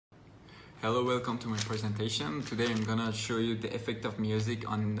Hello, welcome to my presentation. Today I'm gonna show you the effect of music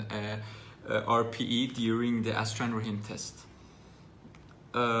on RPE during the Astran-Rahim test.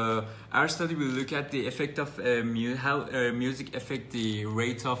 Our study will look at the effect of how music affect the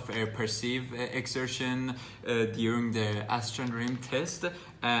rate of perceived exertion during the Astran-Rahim test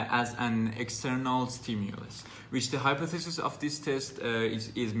as an external stimulus. Which the hypothesis of this test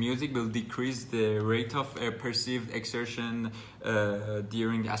is music will decrease the rate of perceived exertion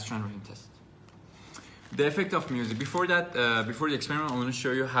during the Astran-Rahim test. The effect of music. Before the experiment, I want to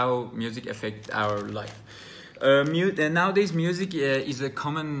show you how music affects our life. Nowadays, music is a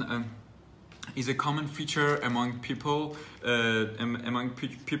common feature among people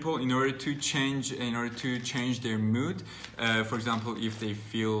in order to change their mood. For example, if they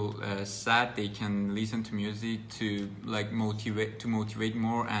feel sad, they can listen to music to motivate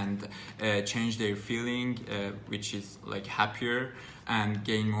more and change their feeling, which is like happier and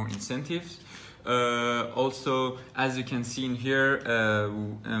gain more incentives. Also, as you can see in here,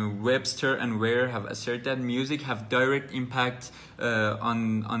 Webster and Ware have asserted that music have direct impact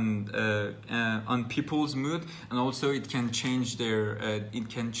on people's mood, and also it can change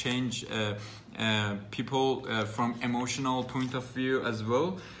people from emotional point of view as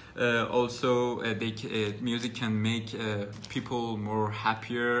well. Music can make people more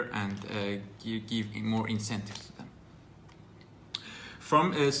happier and give more incentives to them.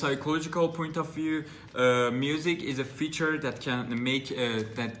 From a psychological point of view, music is a feature that can make a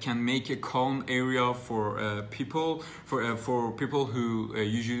calm area for people who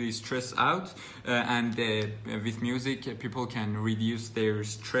usually stress out, and with music people can reduce their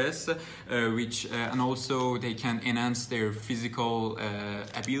stress, and also they can enhance their physical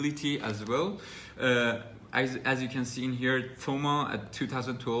ability as well. As you can see in here, Thoma at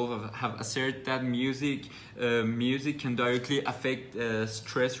 2012 have asserted that music can directly affect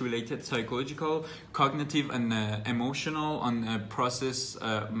stress-related psychological, cognitive, and emotional process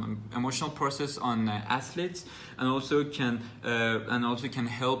on athletes, and also can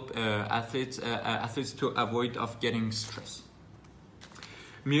help athletes to avoid of getting stress.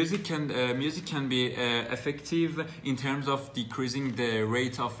 Music can be effective in terms of decreasing the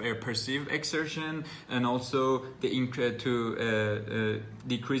rate of perceived exertion, and also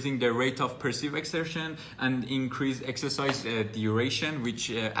decreasing the rate of perceived exertion and increase exercise duration, which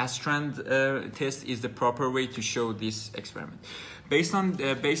Astran test is the proper way to show this experiment. Based on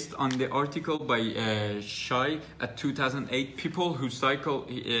the article by Shai at 2008, people who cycle,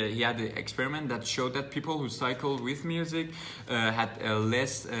 he had an experiment that showed that people who cycle with music had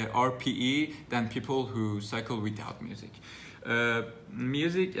less RPE than people who cycle without music.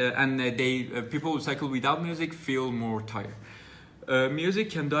 People who cycle without music feel more tired.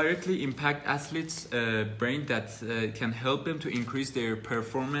 Music can directly impact athletes' brain that can help them to increase their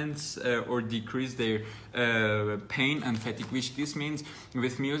performance or decrease their pain and fatigue, which this means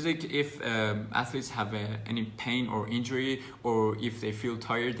with music, if athletes have any pain or injury, or if they feel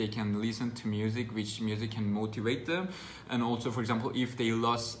tired, they can listen to music, which music can motivate them. And also, for example, if they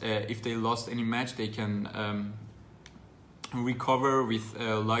lost any match, they can recover with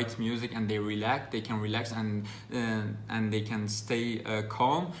light music, and they can relax and they can stay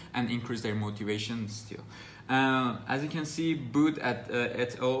calm and increase their motivation still. As you can see, Booth et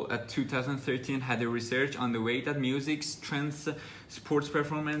al. At 2013 had a research on the way that music strengthens sports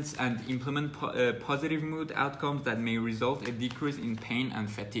performance and implement positive mood outcomes that may result a decrease in pain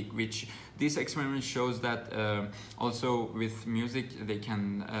and fatigue, which this experiment shows that also with music they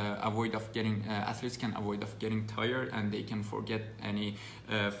can athletes can avoid of getting tired, and they can forget any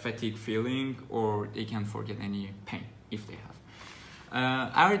fatigue feeling, or they can forget any pain if they have.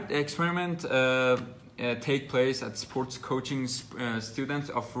 Our experiment take place at sports coaching students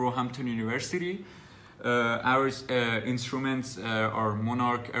of Roehampton University. Our instruments are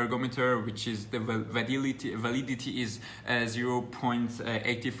Monarch ergometer, which is the validity is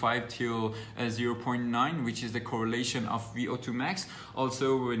 0.85 till 0.9, which is the correlation of VO2 max.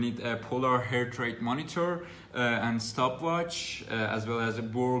 Also, we need a polar heart rate monitor and stopwatch, as well as a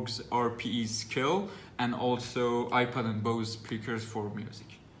Borg's RPE scale, and also iPod and Bose speakers for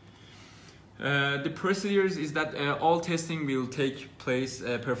music. The procedures is that all testing will take place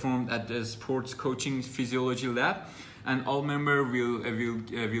performed at the sports coaching physiology lab, and all members will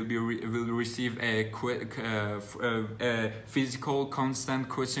receive a physical constant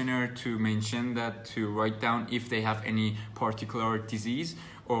questionnaire to write down if they have any particular disease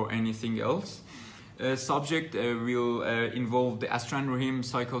or anything else. Subject will involve the Astran-Rahim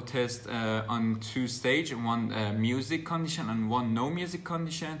cycle test on 2 stages, one music condition and one no music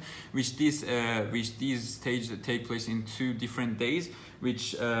condition, which these stages take place in 2 different days.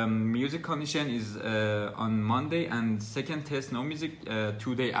 which music condition is on Monday, and second test no music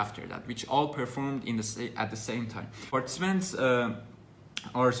 2 days after that, which all performed at the same time. Participants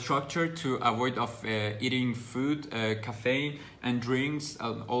are structured to avoid of eating food, caffeine and drinks,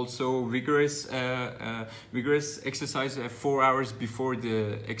 also rigorous exercise 4 hours before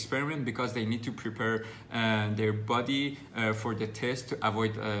the experiment, because they need to prepare their body for the test to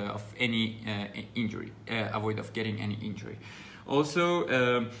avoid of any injury, avoid of getting any injury. Also,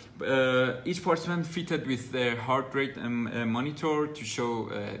 each participant fitted with their heart rate monitor to show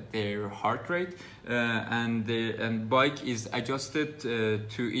their heart rate, and bike is adjusted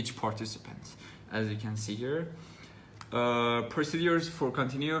to each participant, as you can see here. Procedures for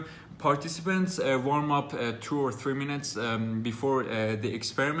continue. Participants warm up 2 or 3 minutes before the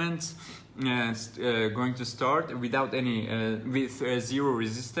experiment going to start, without any with zero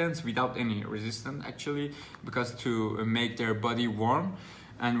resistance, without any resistance actually, because to make their body warm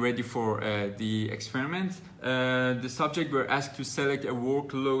and ready for the experiment. The subject were asked to select a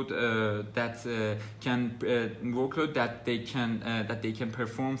workload that they can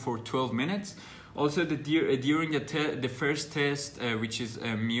perform for 12 minutes. Also, during the first test, which is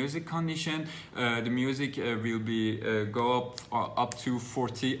a music condition, the music will be go up to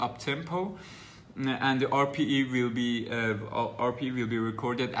 40 up tempo, and the RPE will be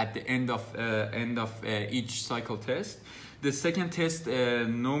recorded at the end of each cycle test. The second test,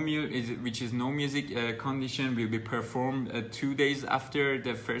 which is no music condition, will be performed 2 days after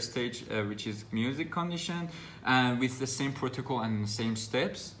the first stage, which is music condition, and with the same protocol and the same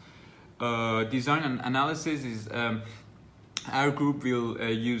steps. Design and analysis is our group will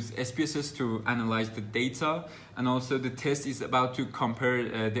use SPSS to analyze the data, and also the test is about to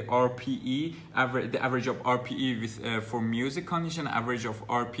compare the RPE, the average of RPE with for music condition, average of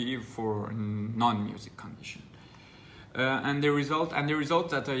RPE for non-music condition. And the result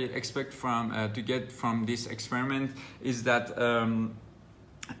that I expect to get from this experiment is that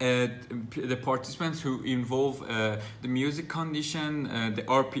the participants who involve the music condition, the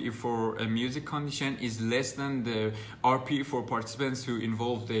RPE for a music condition is less than the RPE for participants who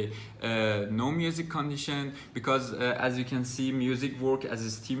involve the no music condition, because as you can see, music work as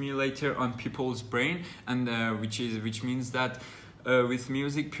a stimulator on people's brain, and which means that with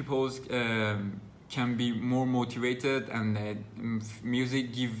music people's can be more motivated, and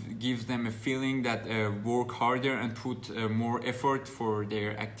music gives them a feeling that work harder and put more effort for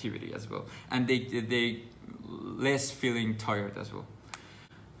their activity as well, and they less feeling tired as well.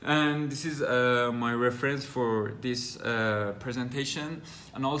 And this is my reference for this presentation.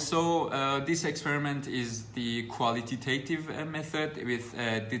 And also this experiment is the qualitative method with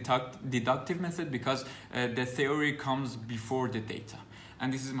deductive method, because the theory comes before the data.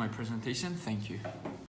 And this is my presentation. Thank you.